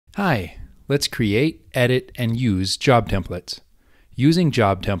Hi, let's create, edit, and use job templates. Using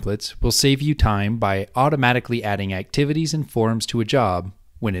job templates will save you time by automatically adding activities and forms to a job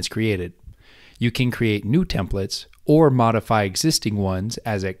when it's created. You can create new templates or modify existing ones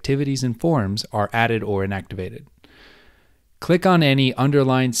as activities and forms are added or inactivated. Click on any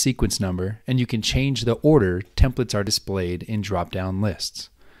underlined sequence number and you can change the order templates are displayed in drop-down lists.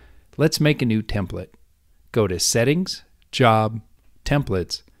 Let's make a new template. Go to Settings, Job,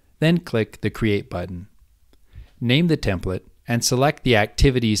 Templates, then click the Create button. Name the template and select the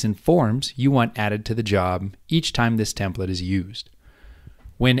activities and forms you want added to the job each time this template is used.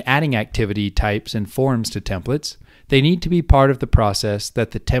 When adding activity types and forms to templates, they need to be part of the process that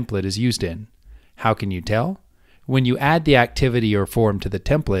the template is used in. How can you tell? When you add the activity or form to the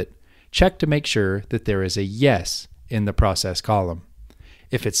template, check to make sure that there is a Yes in the process column.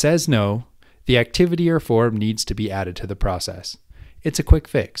 If it says no, the activity or form needs to be added to the process. It's a quick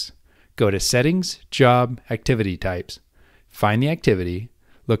fix. Go to Settings, Job, Activity Types. Find the activity,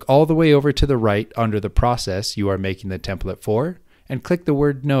 look all the way over to the right under the process you are making the template for, and click the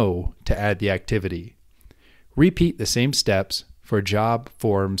word No to add the activity. Repeat the same steps for job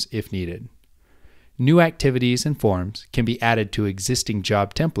forms if needed. New activities and forms can be added to existing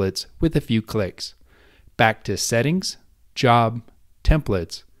job templates with a few clicks. Back to Settings, Job,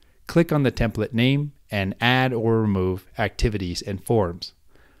 Templates, click on the template name and add or remove activities and forms.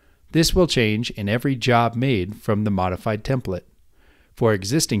 This will change in every job made from the modified template. For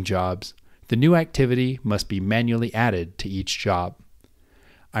existing jobs, the new activity must be manually added to each job.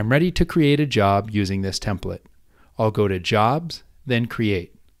 I'm ready to create a job using this template. I'll go to Jobs, then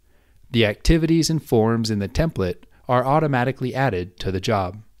Create. The activities and forms in the template are automatically added to the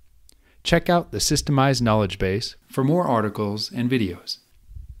job. Check out the Systemize knowledge base for more articles and videos.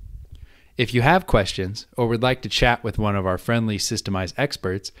 If you have questions or would like to chat with one of our friendly Systemize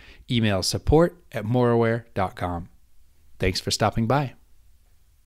experts, email support@moraware.com. Thanks for stopping by.